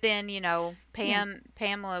 but then, yeah.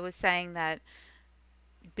 Pamela was saying that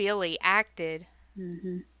Billy acted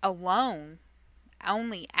Hmm. alone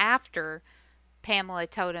only after Pamela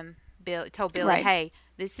told Billy, Right. "Hey,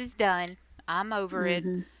 this is done. I'm over it.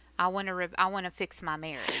 Hmm. I want to fix my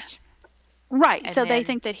marriage." Right. And So they then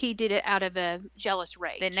think that he did it out of a jealous the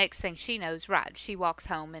rage. next thing she knows, right, she walks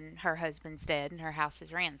home and her husband's dead and her house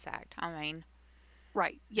is ransacked. I mean,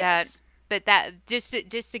 Right. that Yes. but that just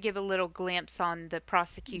to give a little glimpse on the Hmm.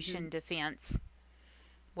 prosecution defense,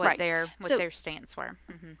 what Right. their So stance were.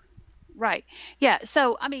 Mhm. right. Yeah.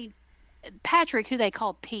 So I mean, Patrick, who they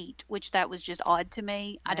called Pete, which that was just odd to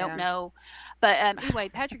me. I don't Yeah. know, but anyway,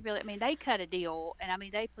 Patrick Billy. I mean, they cut a deal, and I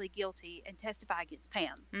mean, they plead guilty and testify against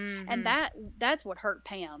Pam, and Mhm. that's what hurt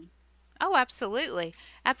Pam. Oh, absolutely.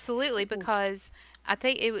 Absolutely, Oof. because I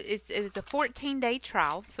think it was a 14-day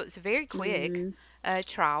trial, so it's a very quick Hmm.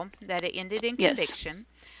 trial that it ended in Yes. conviction.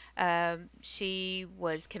 She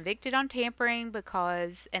was convicted on tampering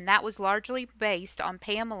and that was largely based on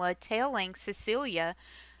Pamela telling Cecilia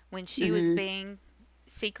when she was Hmm. being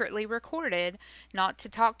secretly recorded not to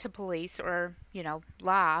talk to police or,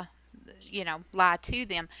 lie to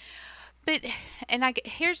them. But,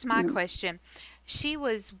 here's my question. She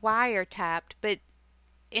was wiretapped, but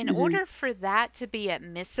in Hmm. order for that to be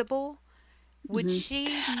admissible, would Hmm.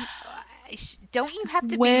 she? Don't you have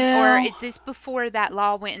to be, or Well, is this before that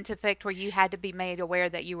law went into effect where you had to be made aware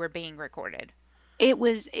that you were being recorded? it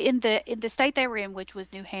was in the state they were in, which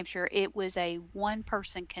was New Hampshire. It was a one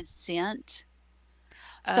person consent.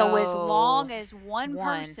 So as Oh, long as one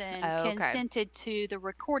one. person Oh, okay. consented to the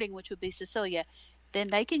recording, which would be Cecilia, then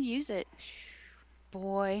they can use it.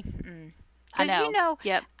 Boy. I Because, know.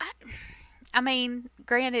 Yep. I, I mean,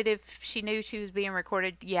 granted, if she knew she was being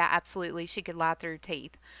recorded, yeah, absolutely, she could lie through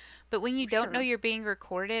teeth. But when you don't know Sure. you're being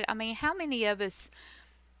recorded, I mean, how many of us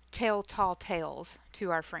tell tall tales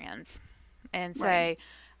to our friends and Right. say,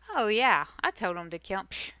 "Oh yeah, I told them to kill."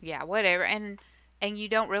 Psh, yeah, whatever, and you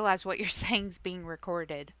don't realize what you're saying's being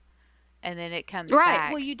recorded, and then it comes Right.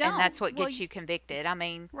 Well, back, you and that's don't. what gets you convicted. I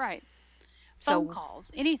mean, Right. Phone so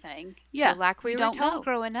calls, anything. so Yeah. like You we were don't told know.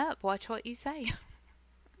 growing up, watch what you say.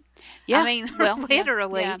 I Yeah. mean, Well, yeah.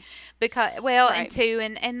 literally, Yeah. because well, and Right. two,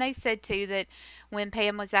 and they said too that when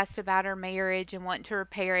Pam was asked about her marriage and wanting to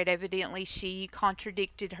repair it, evidently she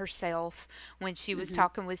contradicted herself when she was Hmm.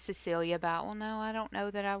 talking with Cecilia about, well, no, I don't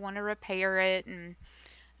know that I want to repair it, and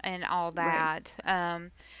all Right. that.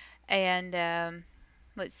 And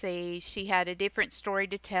let's see, she had a different story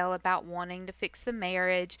to tell about wanting to fix the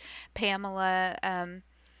marriage. Pamela,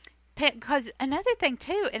 because another thing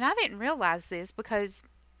too, and I didn't realize this because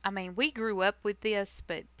I mean, we grew up with this,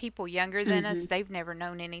 but people younger than us, Hmm. they've never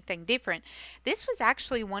known anything different. This was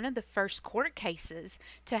actually one of the first court cases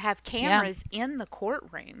to have Yeah. cameras in the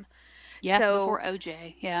courtroom. Yeah. So, Before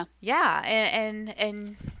OJ. Yeah. yeah,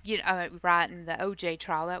 and you know, right in the OJ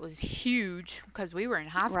trial, that was huge because we were in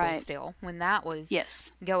high school Right. still when that was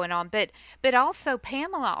Yes. going on. But also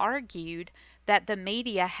Pamela argued that the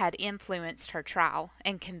media had influenced her trial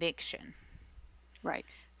and conviction, Right. Right.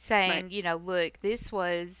 saying, look, this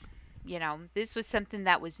was something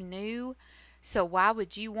that was new. So why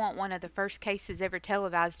would you want one of the first cases ever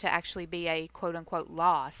televised to actually be a quote unquote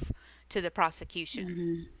loss to the prosecution?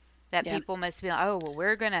 Hmm. That Yeah. people must be like, oh well,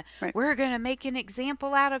 Right. we're gonna make an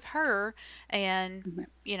example out of her, and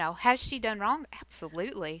Mhm. has she done wrong?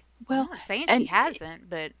 Absolutely. I'm Well, not saying she and hasn't,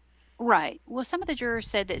 but right. Well, some of the jurors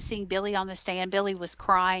said that seeing Billy on the stand, Billy was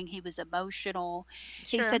crying. He was emotional.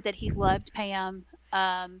 He sure. said that he loved Pam.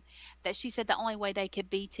 That she said the only way they could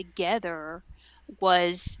be together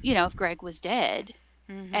was, if Greg was dead.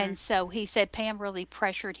 Mhm. And so he said Pam really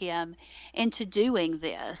pressured him into doing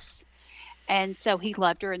this. And so he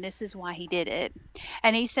loved her, and this is why he did it.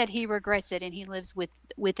 And he said he regrets it and he lives with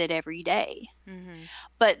it every day. Mhm.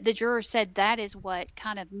 But the jurors said that is what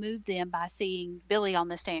kind of moved them by seeing Billy on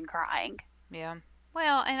the stand crying. Yeah.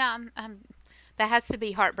 Well, and I'm that has to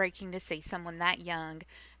be heartbreaking to see someone that young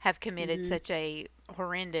have committed Hmm. such a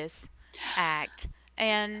horrendous act.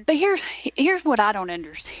 And But here's what I don't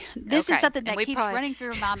understand. This is okay, something and that we keeps probably running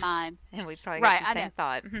through my mind. and we probably got Right, the I know. same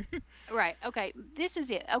thought. Right. Okay. This is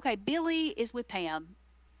it. Okay, Billy is with Pam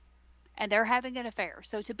and they're having an affair.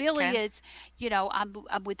 So to Billy Okay. it's,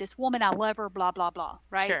 I'm with this woman, I love her, blah blah blah,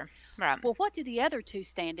 right? Sure. Right. Well, what do the other two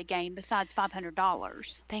stand to gain besides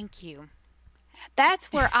 $500? Thank you.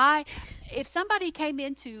 That's where if somebody came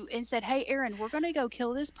into and said, "Hey, Aaron, we're going to go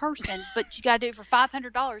kill this person, but you got to do it for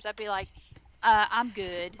 $500," I'd be like, "I'm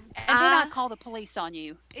good," and then I I call the police on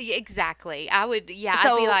you. exactly. I would, yeah, I'd be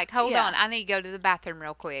So like, "Hold on, yeah, I need to go to the bathroom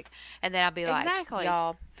real quick." And then I'd be like, exactly.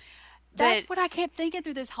 "Y'all, but That's what I kept thinking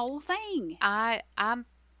through this whole thing. I'm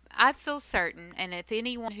I feel certain, and if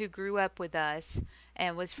anyone who grew up with us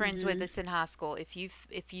and was friends with Hmm. us in high school, if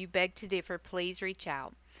you beg to differ, please reach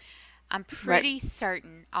out. I'm Right. pretty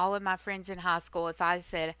certain all of my friends in high school, if I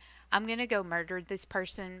said, I'm going to go murder this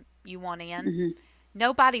person you want in, Hmm.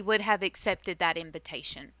 nobody would have accepted that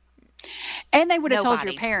invitation. And they would have told your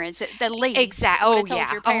Nobody. parents, at the least, Exact. would Oh, have told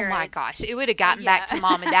yeah. your Oh, my parents. gosh. It would have gotten back to Yeah.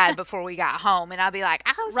 mom and dad before we got home. And I'd be like,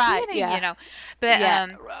 I was Right. kidding, Yeah. But, Yeah.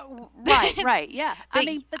 but, Right. Right. Yeah. I but,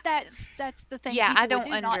 mean, but that's the thing yeah, I people would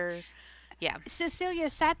don't do. Not yeah. Cecilia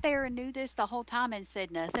sat there and knew this the whole time and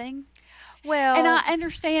said nothing. And I Well,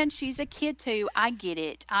 understand she's a kid too. I get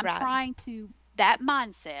it. I'm right. trying to that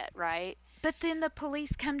mindset, right? But then the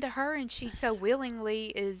police come to her and she so willingly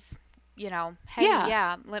is, hey, Yeah.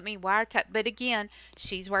 yeah, let me wiretap. But again,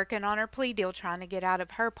 she's working on her plea deal, trying to get out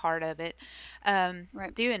of her part of it.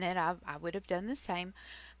 Right. Doing it, I would have done the same.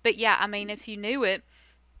 But yeah, I mean, if you knew it,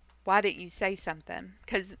 why didn't you say something?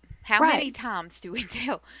 Because how many Right. times do we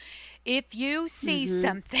tell? If you see Mhm.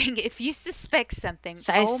 something, if you suspect something,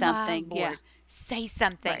 Say oh my something. Yeah. Lord, say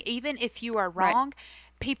something. Right. Even if you are Right. wrong,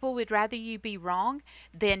 people would rather you be wrong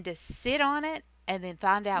than to sit on it and then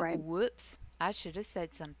find out, Right. whoops, I should have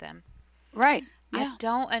said something. Right. I Yeah.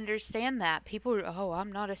 don't understand that. People are, oh,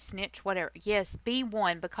 I'm not a snitch, whatever. Yes, be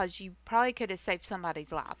one because you probably could have saved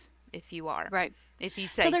somebody's life if you are. Right. If you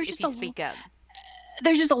So say, if you speak up.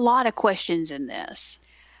 there's just a lot of questions in this.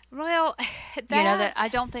 Well, You know, that that I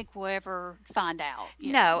don't think we'll ever find out,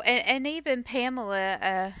 you no, know. and even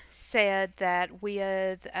Pamela said that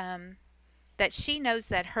that she knows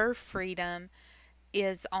that her freedom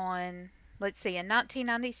is on, let's see, in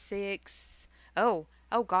 1996.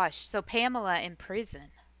 Oh gosh, so Pamela in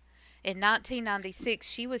prison. In 1996,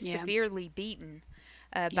 she was Yeah. severely beaten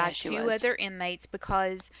by Yeah, she two was. other inmates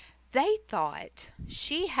because they thought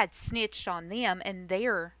she had snitched on them and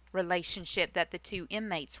their relationship that the two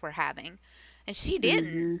inmates were having. And she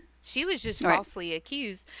didn't. Mm-hmm. She was just Right. falsely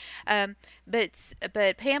accused. Um, but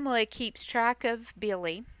Pamela keeps track of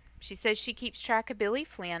Billy. She says she keeps track of Billy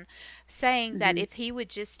Flynn, saying that Mm-hmm. if he would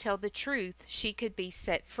just tell the truth, she could be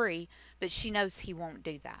set free. But she knows he won't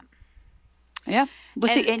do that. Yeah.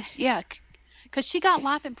 Well, see, And and yeah, because she got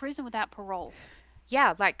life in prison without parole.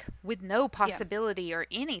 yeah, like with no Yeah. possibility or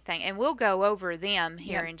anything. And we'll go over them Yeah.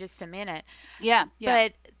 here in just a minute. Yeah. Yeah.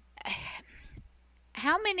 But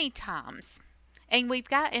how many times? And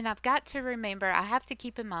I've got to remember, I have to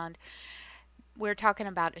keep in mind, we're talking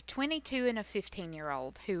about a 22 and a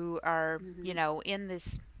 15-year-old who are, Mm-hmm. in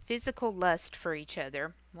this physical lust for each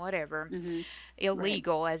other, whatever, Mm-hmm. Right.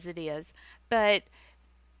 illegal as it is. But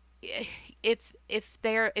if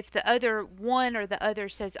the other one or the other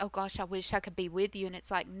says, "Oh gosh, I wish I could be with you," and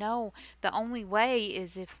it's like, no, the only way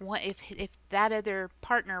is if that other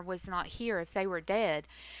partner was not here, if they were dead.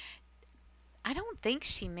 I don't think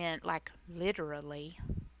she meant like literally.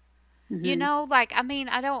 Mm-hmm. Like, I mean,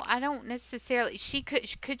 I don't necessarily,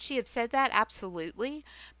 could she have said that? Absolutely.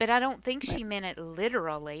 But I don't think Right. she meant it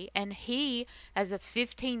literally. And he, as a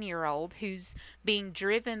 15-year-old who's being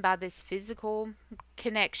driven by this physical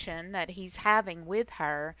connection that he's having with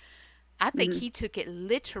her, I think Mm-hmm. he took it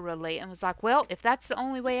literally and was like, well, if that's the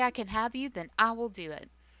only way I can have you, then I will do it.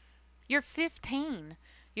 You're 15.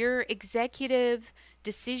 Your executive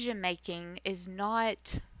decision making is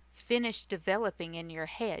not finished developing in your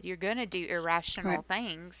head. You're going to do irrational Right.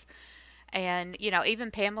 things. And,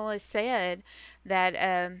 even Pamela said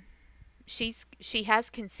that she has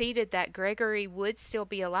conceded that Gregory would still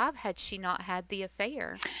be alive had she not had the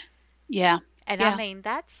affair. Yeah. And I Yeah. mean,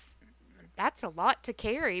 that's a lot to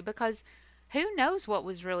carry because who knows what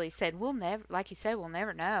was really said? We'll never, like you said, we'll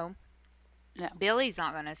never know. No. Billy's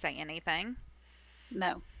not going to say anything.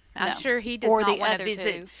 No. I'm No. sure he does Or not the want to other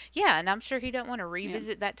visit. two. Yeah, and I'm sure he don't want to Yeah.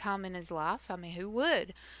 revisit that time in his life. I mean, who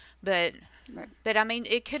would? But Right. but I mean,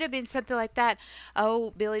 it could have been something like that.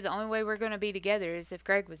 Oh, Billy, the only way we're going to be together is if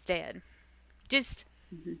Greg was dead. Just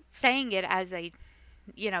Mm-hmm. saying it as a,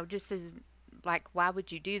 just as like, why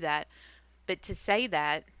would you do that? But to say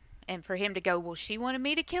that and for him to go, well, she wanted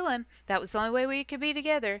me to kill him. That was the only way we could be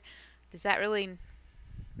together. Does that really,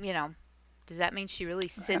 you know, does that mean she really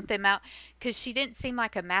Right. sent them out? Because she didn't seem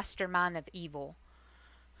like a mastermind of evil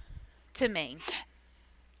to me.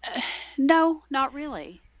 No, not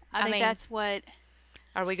really. I I think mean, that's what.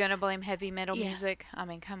 are we going to blame heavy metal Yeah. music? I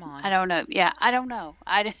mean, come I on. don't know. Yeah, I don't know.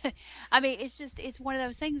 I mean, it's one of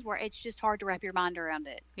those things where it's just hard to wrap your mind around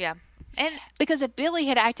it. Yeah. And, Because if Billy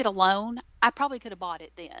had acted alone, I probably could have bought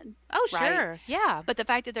it then, oh, right? sure. Yeah. But the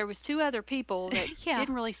fact that there was two other people that Yeah.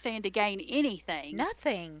 didn't really stand to gain anything,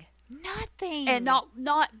 Nothing. and Nothing.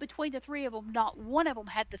 not between the three of them, not one of them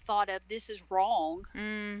had the thought of this is wrong.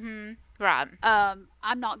 Mm hmm. Right.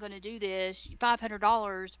 I'm not going to do this.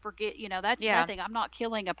 $500, forget. That's Yeah. nothing. I'm not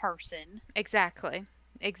killing a person. Exactly.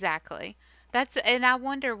 Exactly. And I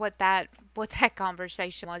wonder what that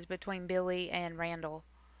conversation was between Billy and Randall.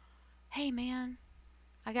 Hey man,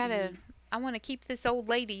 I gotta Hmm. I want to keep this old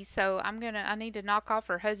lady, so I need to knock off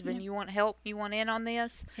her Yeah, husband. You want help? You want in on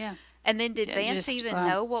this? yeah. And then did Yeah, Vance just even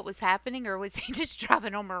know what was happening, or was he just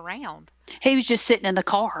driving them around? he was just sitting in the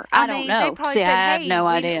car. I I don't mean, they know. probably See, said, I have "Hey, no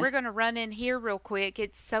idea. we're gonna run in here real quick.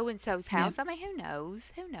 It's so and so's Yeah, house." I mean, who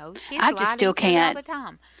knows? Who knows? Kids I just lie to still each other all can't. the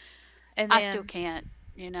time. And I still then, can't.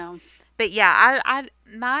 You know. but yeah,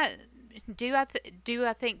 my do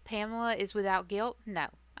I think Pamela is without guilt? No,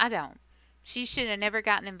 I don't. She should have never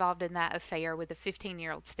gotten involved in that affair with a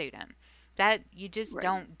 15-year-old student. That you just Right.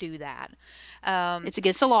 don't do that. Um, It's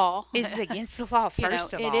against the law. it's against the law,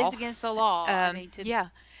 first of It is all. against the law. I mean, to Yeah,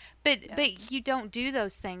 but yeah. but you don't do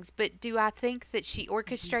those things. But do I think that she Hmm.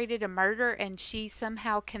 orchestrated a murder and she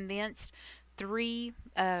somehow convinced three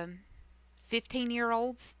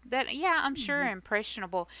 15-year-olds that, yeah, I'm sure Hmm. are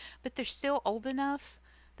impressionable, but they're still old enough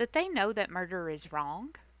that they know that murder is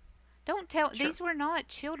wrong. Don't tell, Sure. these were not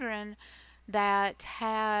children that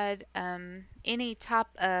had any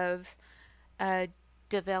type of uh,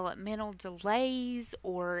 developmental delays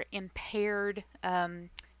or impaired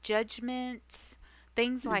judgments,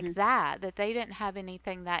 things Hmm. like that, that they didn't have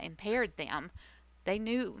anything that impaired them. He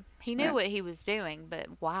knew Right. what he was doing, but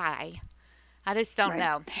why? I just don't Right.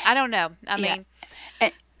 know. I don't know. I Yeah. mean,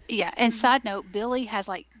 And, yeah. And mhm. side note, Billy has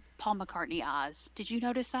like Paul McCartney eyes. Did you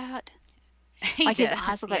notice that? He Like his does.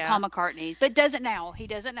 eyes look like Yeah. Paul McCartney, but doesn't now. He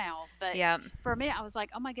doesn't now. But Yeah, for a minute, I was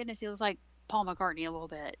like, oh my goodness, he looks like Paul McCartney a little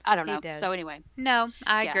bit. I don't he know. does. So anyway, No,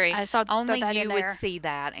 I yeah, agree. I saw throw Only that in you would there. see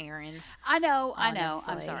that, Aaron, I know, I know.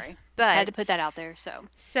 I'm honestly. sorry. Just had But to put that out there. So,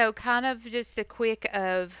 so kind of just a quick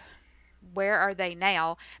of where are they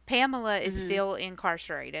now? Pamela is hmm, still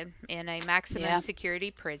incarcerated in a maximum yeah,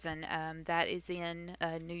 security prison that is in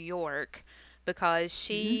New York because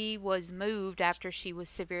hmm, she was moved after she was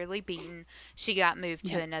severely beaten. She got moved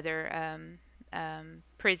to yeah, another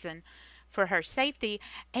prison for her safety.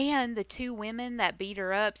 And the two women that beat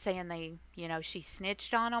her up, saying she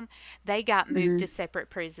snitched on them, they got moved hmm. to separate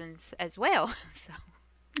prisons as well. So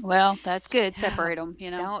Well, that's good. oh, Separate them.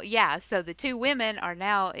 You know. don't yeah. So the two women are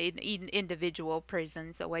now in individual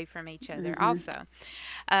prisons away from each other. Hmm. Also,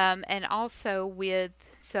 and also with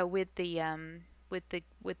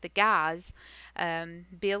the guys,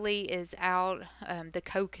 Billy is out. The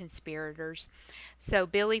co-conspirators. So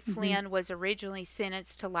Billy Hmm. Flynn was originally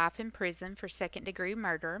sentenced to life in prison for second-degree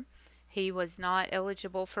murder. He was not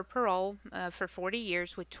eligible for parole for 40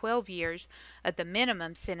 years, with 12 years of the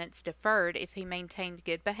minimum sentence deferred if he maintained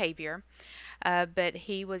good behavior. But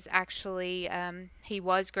he was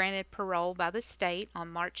granted parole by the state on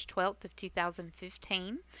March 12th of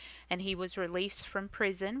 2015, and he was released from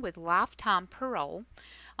prison with lifetime parole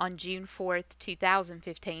on June 4th,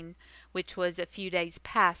 2015, which was a few days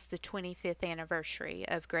past the 25th anniversary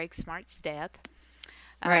of Greg Smart's death.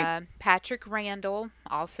 Right. Patrick Randall,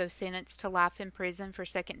 also sentenced to life in prison for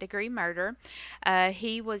second degree murder.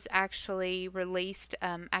 He was actually released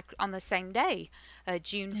on the same day,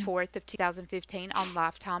 June Yeah. 4th of 2015, on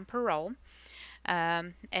lifetime parole.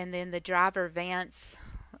 And then the driver, Vance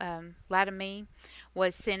Latomy,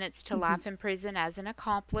 was sentenced to Hmm. life in prison as an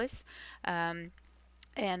accomplice. Um,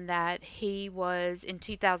 and that he was in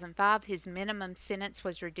 2005, his minimum sentence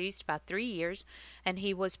was reduced by 3 years, and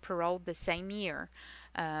he was paroled the same year.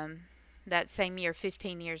 Um, that same year,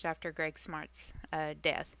 15 years after Greg Smart's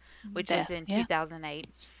death, which was Death. in Yeah. 2008.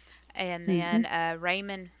 And Hmm. then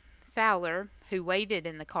Raymond Fowler, who waited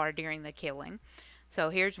in the car during the killing. So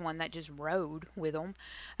here's one that just rode with him.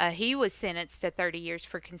 He was sentenced to 30 years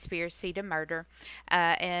for conspiracy to murder,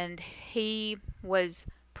 and he was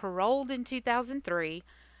paroled in 2003,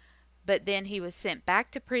 but then he was sent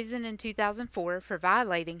back to prison in 2004 for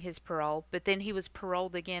violating his parole, but then he was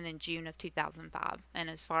paroled again in June of 2005. And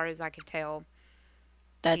as far as I can tell,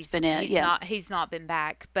 That's he's been it. he's Yeah. not he's not been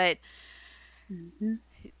back. Hmm.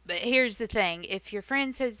 But here's the thing: if your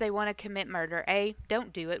friend says they want to commit murder, A,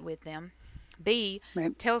 don't do it with them. B,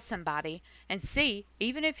 Right. tell somebody. And C,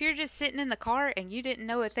 even if you're just sitting in the car and you didn't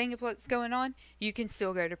know a thing of what's going on, you can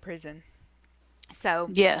still go to prison.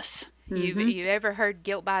 So, Yes. Hmm. you ever heard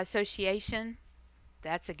guilt by association?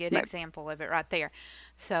 That's a good Right. example of it right there.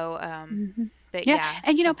 So, Hmm. but Yeah. yeah,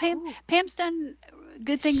 And so whew. Pam's done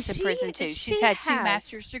good things in prison too. She's She had two has,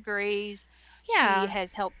 master's degrees. She yeah,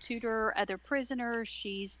 has helped tutor other prisoners.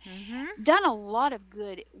 She's mhm, done a lot of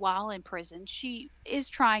good while in prison. She is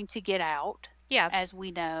trying to get out, yeah, as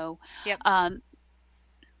we know. yep. Um,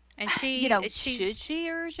 And should she's she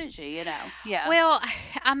or should she? Yeah. well,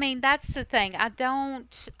 I mean that's the thing.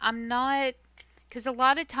 I'm not because a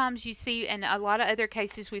lot of times you see, in a lot of other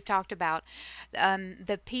cases we've talked about,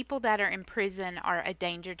 the people that are in prison are a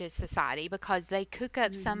danger to society because they cook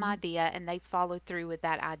up some Hmm. idea and they follow through with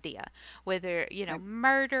that idea, whether Right.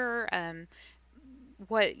 murder,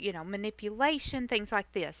 manipulation, things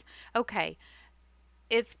like this. Okay,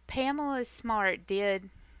 if Pamela Smart did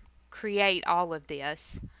create all of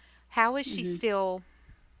this, how is she Hmm. still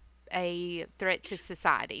a threat to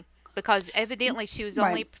society? Because evidently she was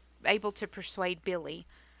Right. only able to persuade Billy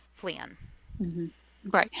Flynn. Hmm.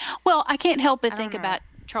 Right. Well, I can't help but I don't think know. about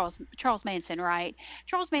Charles Manson, right?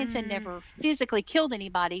 Charles Manson Mm, never physically killed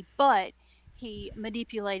anybody, but he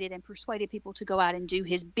manipulated and persuaded people to go out and do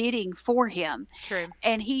his bidding for him. true.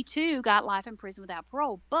 And he too got life in prison without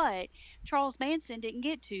parole. But Charles Manson didn't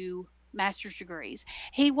get two master's degrees.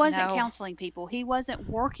 He wasn't No. counseling people. He wasn't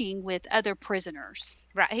working with other prisoners.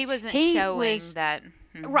 Right. He wasn't He showing was that.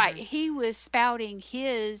 right. Mhm. He was spouting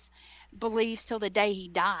his beliefs till the day he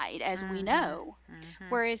died, as we Mhm. know. Mhm.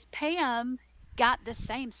 Whereas Pam got the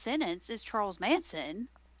same sentence as Charles Manson,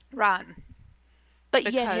 Right. but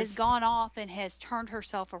yet has Because gone off and has turned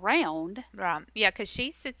herself around. right. Yeah, cuz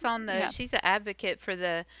she sits on the Yeah. she's an advocate for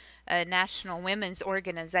the National Women's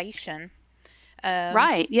Organization. Um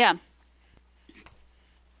Right. Yeah.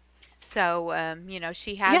 so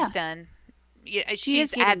she has Yeah. done She is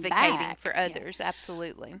she's giving advocating back. for Yeah. others.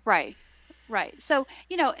 Absolutely. Right. Right. So,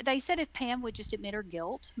 they said if Pam would just admit her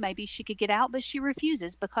guilt, maybe she could get out, but she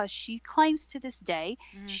refuses because she claims to this day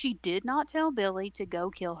Hmm. she did not tell Billy to go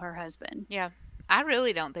kill her husband. Yeah, I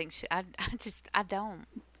really don't think she. I don't.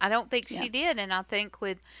 I don't think Yeah. she did, and I think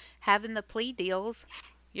with having the plea deals,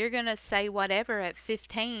 you're gonna say whatever at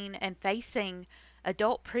 15 and facing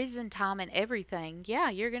adult prison time and everything. Yeah,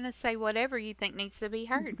 you're gonna say whatever you think needs to be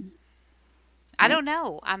heard. Mhm. I Yep. don't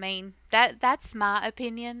know. I mean, that's my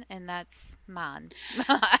opinion, and that's mine.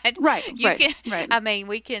 Right. You Right. can. Right. I mean,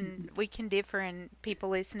 we Mhm. can we can differ, and people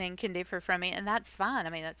listening can differ from me, and that's fine. I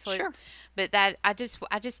mean, that's what. Sure. But that I just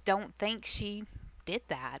don't think she did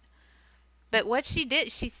that. But what she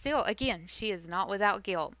did, she still, again, she is not without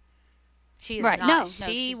guilt. She is Right. not. No, no, She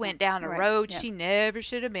she's not. went down a Right. road Yep. she never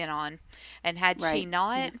should have been on, and had she Right.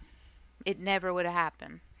 not, Yeah. it never would have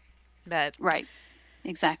happened. But Right.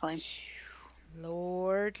 Exactly.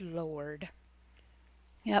 Lord, Lord.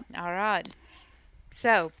 Yep. All right.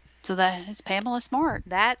 So So that is Pamela Smart.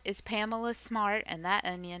 that is Pamela Smart, and that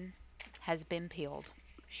onion has been peeled.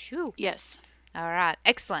 Shoo. Yes. All right.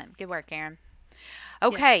 Excellent. Good work, Aaron.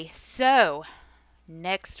 Yes. Okay. So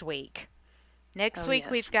next week. Next Oh, week,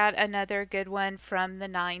 yes. we've got another good one from the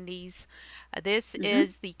 90s. This Mhm.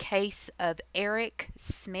 is the case of Eric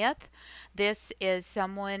Smith. This is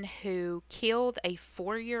someone who killed a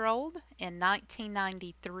 4-year old in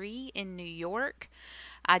 1993 in New York.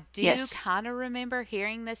 I do Yes. kind of remember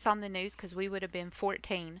hearing this on the news because we would have been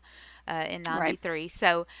 14 in Right. 93.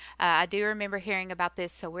 So I do remember hearing about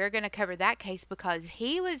this. So we're going to cover that case because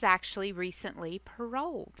he was actually recently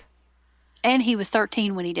paroled. And he was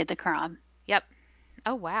 13 when he did the crime. Yep.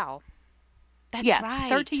 Oh, wow. That's Yeah.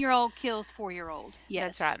 right. 13-year-old kills 4-year-old.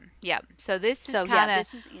 That's right. Yes. Yep. So this is So yeah, kind of,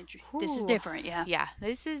 this is different. Yeah. yeah,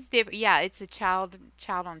 this is different. Yeah, it's a child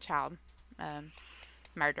on child um,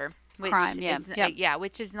 murder, which Crime. Yeah. is Yep. yeah,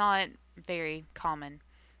 which is not very common,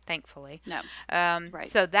 thankfully. No. Right.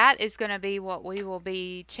 So that is going to be what we will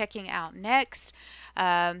be checking out next.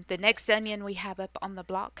 The next Yes. onion we have up on the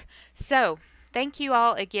block. So thank you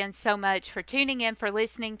all again so much for tuning in, for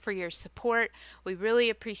listening, for your support. We really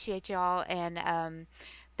appreciate y'all, and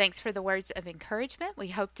thanks for the words of encouragement. We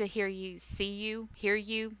hope to hear you, see you, hear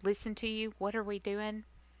you, listen to you. What are we doing? Right.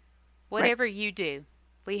 Whatever you do.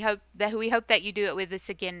 We hope that you do it with us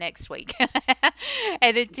again next week.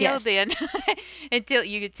 And until Yes. then, until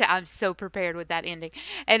you could tell, I'm so prepared with that ending.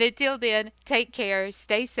 And until then, take care,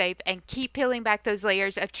 stay safe, and keep peeling back those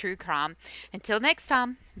layers of true crime. Until next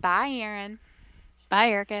time, bye, Aaron. Bye,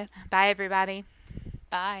 Erica. Bye, everybody.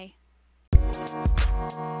 Bye.